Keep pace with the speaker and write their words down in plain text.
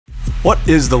What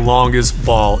is the longest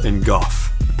ball in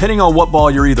golf? Depending on what ball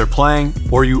you're either playing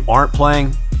or you aren't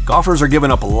playing, golfers are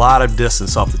giving up a lot of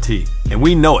distance off the tee. And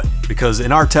we know it because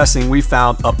in our testing, we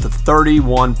found up to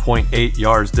 31.8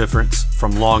 yards difference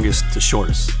from longest to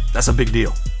shortest. That's a big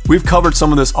deal. We've covered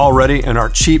some of this already in our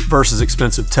cheap versus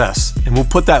expensive tests, and we'll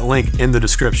put that link in the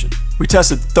description. We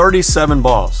tested 37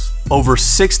 balls, over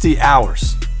 60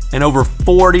 hours, and over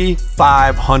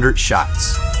 4,500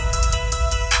 shots.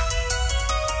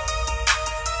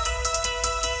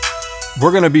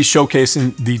 We're going to be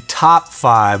showcasing the top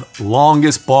 5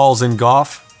 longest balls in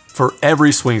golf for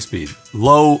every swing speed,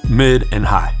 low, mid, and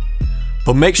high.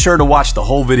 But make sure to watch the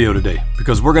whole video today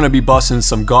because we're going to be busting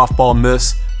some golf ball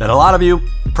myths that a lot of you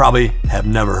probably have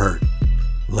never heard.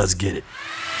 Let's get it.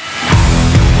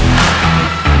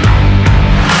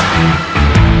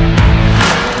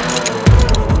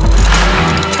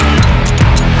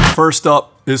 First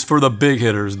up is for the big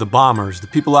hitters, the bombers, the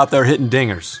people out there hitting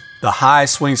dingers, the high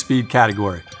swing speed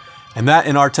category. And that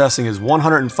in our testing is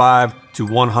 105 to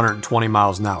 120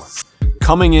 miles an hour.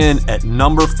 Coming in at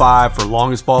number 5 for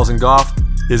longest balls in golf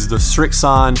is the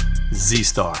Srixon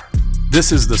Z-Star.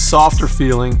 This is the softer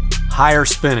feeling, higher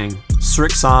spinning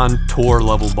Srixon tour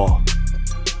level ball.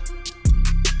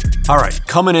 All right,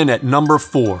 coming in at number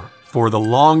 4 for the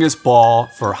longest ball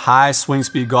for high swing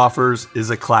speed golfers is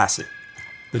a classic,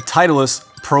 the Titleist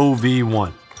Pro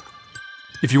V1.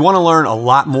 If you want to learn a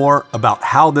lot more about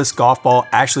how this golf ball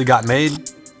actually got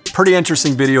made, pretty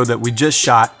interesting video that we just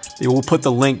shot. We'll put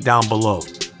the link down below.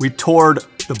 We toured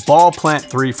the Ball Plant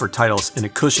 3 for Titleist in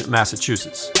Acushnet,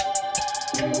 Massachusetts.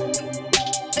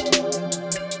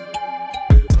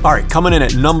 All right, coming in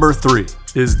at number 3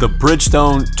 is the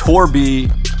Bridgestone Tour B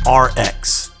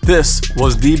RX. This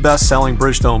was the best-selling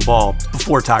Bridgestone ball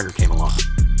before Tiger came along.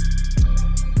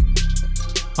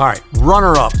 All right,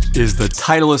 runner-up is the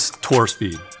Titleist Tour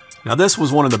Speed. Now this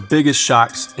was one of the biggest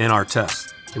shocks in our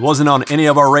test. It wasn't on any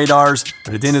of our radars,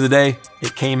 but at the end of the day,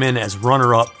 it came in as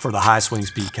runner-up for the high swing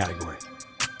speed category.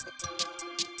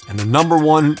 And the number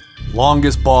 1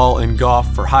 longest ball in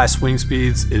golf for high swing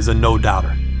speeds is a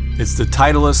no-doubter. It's the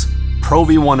Titleist Pro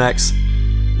V1X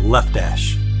Left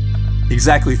Dash.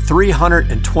 Exactly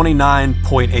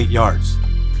 329.8 yards.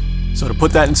 So to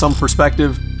put that in some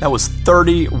perspective, that was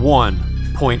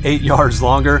 31.8 yards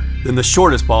longer than the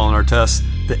shortest ball in our test,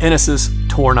 the Genesis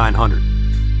Tour 900.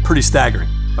 Pretty staggering.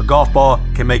 A golf ball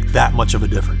can make that much of a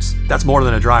difference. That's more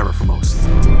than a driver for most.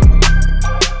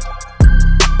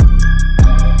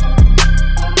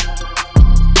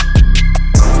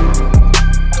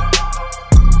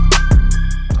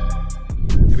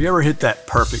 Have you ever hit that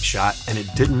perfect shot and it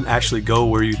didn't actually go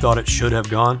where you thought it should have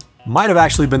gone? Might have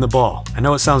actually been the ball. I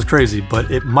know it sounds crazy,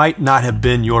 but it might not have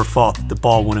been your fault that the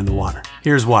ball went in the water.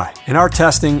 Here's why. In our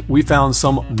testing, we found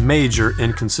some major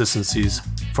inconsistencies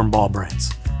from ball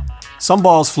brands. Some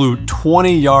balls flew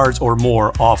 20 yards or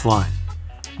more offline.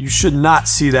 You should not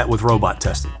see that with robot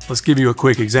testing. Let's give you a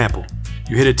quick example.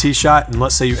 You hit a tee shot and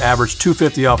let's say you average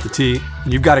 250 off the tee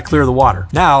and you've got to clear the water.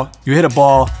 Now you hit a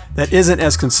ball that isn't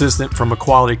as consistent from a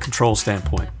quality control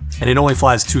standpoint and it only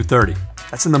flies 230.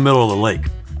 That's in the middle of the lake.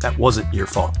 That wasn't your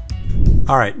fault.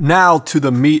 All right, now to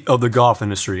the meat of the golf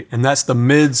industry, and that's the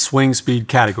mid swing speed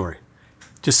category.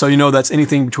 Just so you know, that's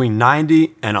anything between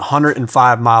 90 and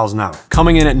 105 miles an hour.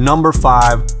 Coming in at number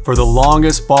 5 for the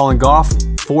longest ball in golf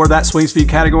for that swing speed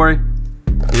category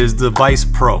is the Vice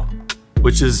Pro,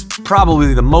 which is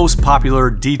probably the most popular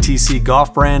DTC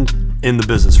golf brand in the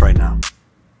business right now.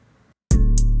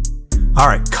 All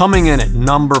right, coming in at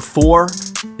number 4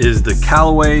 is the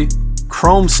Callaway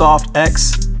Chrome Soft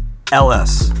X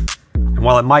LS. And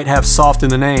while it might have soft in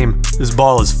the name, this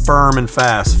ball is firm and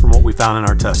fast from what we found in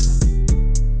our testing.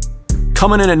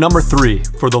 Coming in at number 3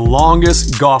 for the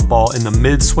longest golf ball in the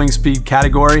mid swing speed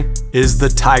category is the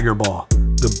Tiger Ball,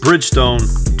 the Bridgestone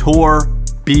Tour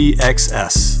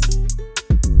BXS.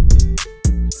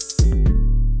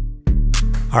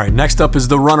 All right, next up is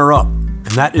the runner-up, and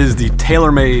that is the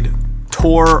TaylorMade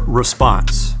Tour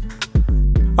Response.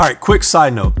 All right, quick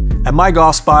side note. At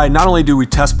mygolfspy, not only do we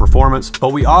test performance,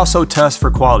 but we also test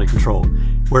for quality control,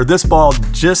 where this ball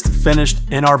just finished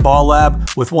in our ball lab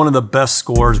with one of the best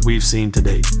scores we've seen to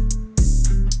date.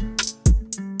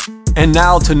 And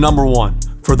now to number 1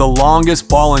 for the longest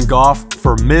ball in golf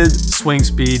for mid swing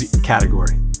speed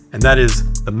category, and that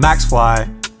is the Maxfly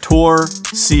Tour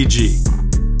CG.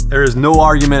 There is no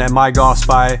argument at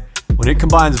mygolfspy. When it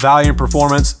combines value and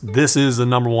performance, this is the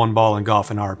number 1 ball in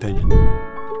golf in our opinion.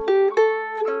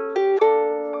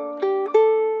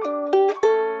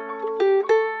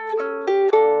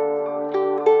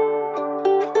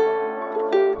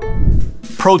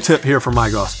 Pro tip here from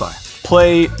mygolfspy.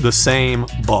 play the same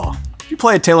ball. If you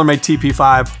play a TaylorMade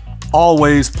TP5,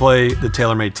 always play the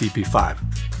TaylorMade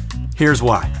TP5. Here's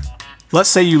why. Let's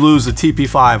say you lose the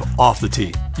TP5 off the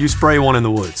tee. You spray one in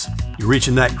the woods. You reach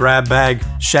in that grab bag,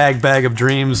 shag bag of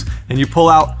dreams, and you pull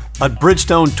out a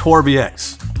Bridgestone Tour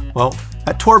BX. Well,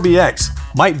 that Tour BX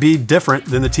might be different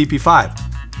than the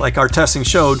TP5. Like our testing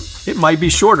showed, it might be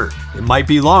shorter, it might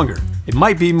be longer, it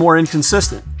might be more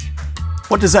inconsistent.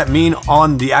 What does that mean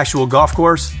on the actual golf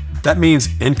course? That means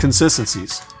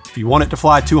inconsistencies. If you want it to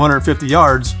fly 250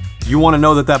 yards, you want to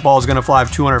know that that ball is going to fly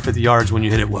 250 yards when you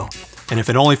hit it well. And if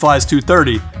it only flies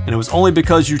 230 and it was only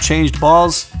because you changed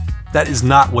balls, that is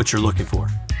not what you're looking for.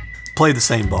 Play the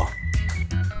same ball.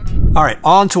 All right,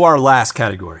 on to our last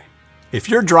category. If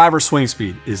your driver swing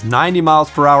speed is 90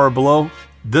 miles per hour or below,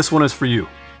 this one is for you.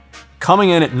 Coming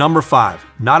in at number 5,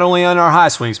 not only on our high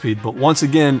swing speed, but once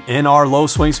again in our low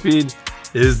swing speed,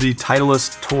 is the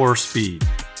Titleist Tour Speed.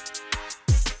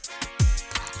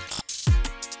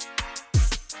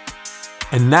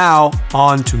 And now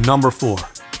on to number 4.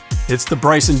 It's the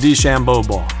Bryson DeChambeau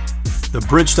ball, the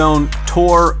Bridgestone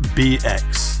Tour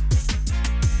BX.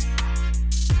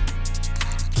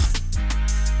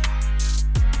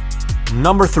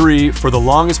 Number 3 for the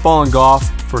longest ball in golf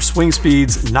for swing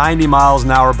speeds 90 miles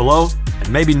an hour below,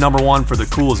 and maybe number 1 for the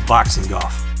coolest box in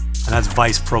golf, and that's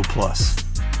Vice Pro Plus.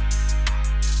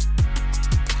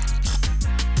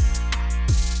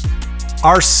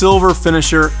 Our silver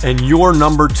finisher and your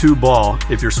number 2 ball,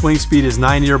 if your swing speed is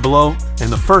 90 or below,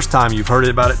 and the first time you've heard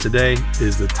about it today,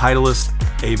 is the Titleist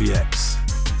AVX.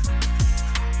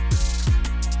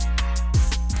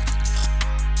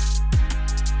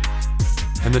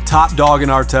 And the top dog in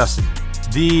our testing,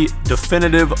 the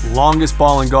definitive longest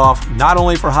ball in golf, not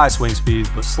only for high swing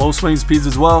speeds, but slow swing speeds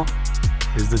as well,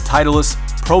 is the Titleist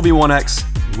Pro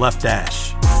V1X Left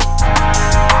Dash.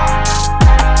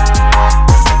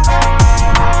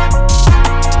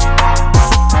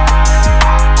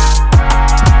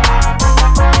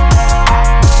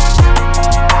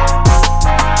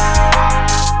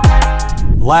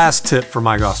 Last tip for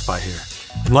mygolfspy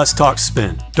here, and let's talk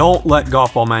spin. Don't let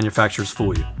golf ball manufacturers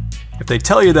fool you. If they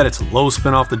tell you that it's low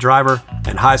spin off the driver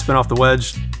and high spin off the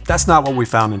wedge, that's not what we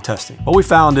found in testing. What we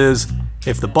found is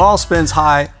if the ball spins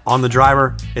high on the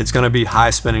driver, it's going to be high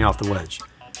spinning off the wedge.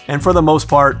 And for the most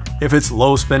part, if it's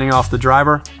low spinning off the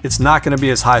driver, it's not going to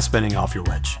be as high spinning off your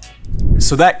wedge.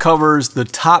 So that covers the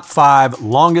top 5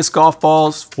 longest golf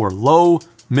balls for low,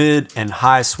 mid, and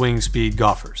high swing speed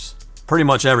golfers. Pretty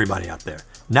much everybody out there.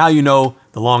 Now you know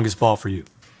the longest ball for you.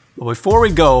 But before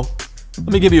we go,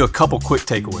 let me give you a couple quick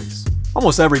takeaways.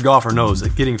 Almost every golfer knows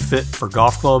that getting fit for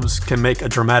golf clubs can make a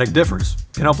dramatic difference.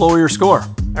 It can help lower your score.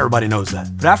 Everybody knows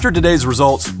that. But after today's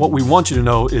results, what we want you to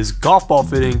know is golf ball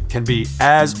fitting can be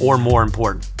as or more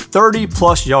important. 30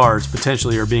 plus yards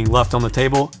potentially are being left on the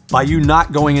table by you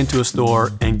not going into a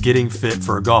store and getting fit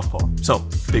for a golf ball. So,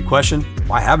 big question,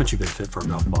 why haven't you been fit for a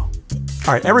golf ball?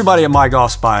 All right, everybody at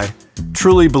mygolfspy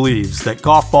truly believes that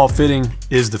golf ball fitting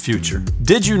is the future.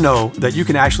 Did you know that you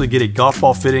can actually get a golf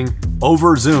ball fitting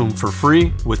over Zoom for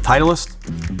free with Titleist?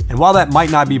 And while that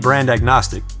might not be brand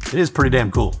agnostic, it is pretty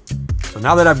damn cool. So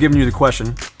now that I've given you the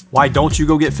question, why don't you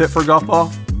go get fit for a golf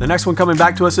ball? The next one coming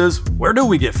back to us is, where do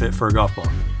we get fit for a golf ball?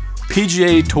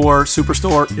 PGA Tour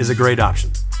Superstore is a great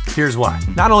option. Here's why.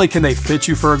 Not only can they fit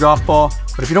you for a golf ball,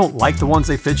 but if you don't like the ones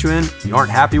they fit you in, you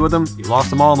aren't happy with them, you lost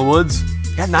them all in the woods,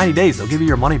 you got 90 days, they'll give you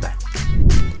your money back.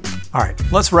 All right,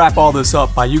 let's wrap all this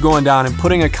up by you going down and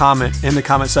putting a comment in the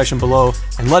comment section below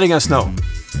and letting us know,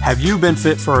 have you been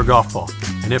fit for a golf ball?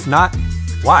 And if not,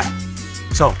 why?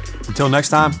 So, until next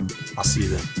time, I'll see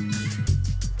you then.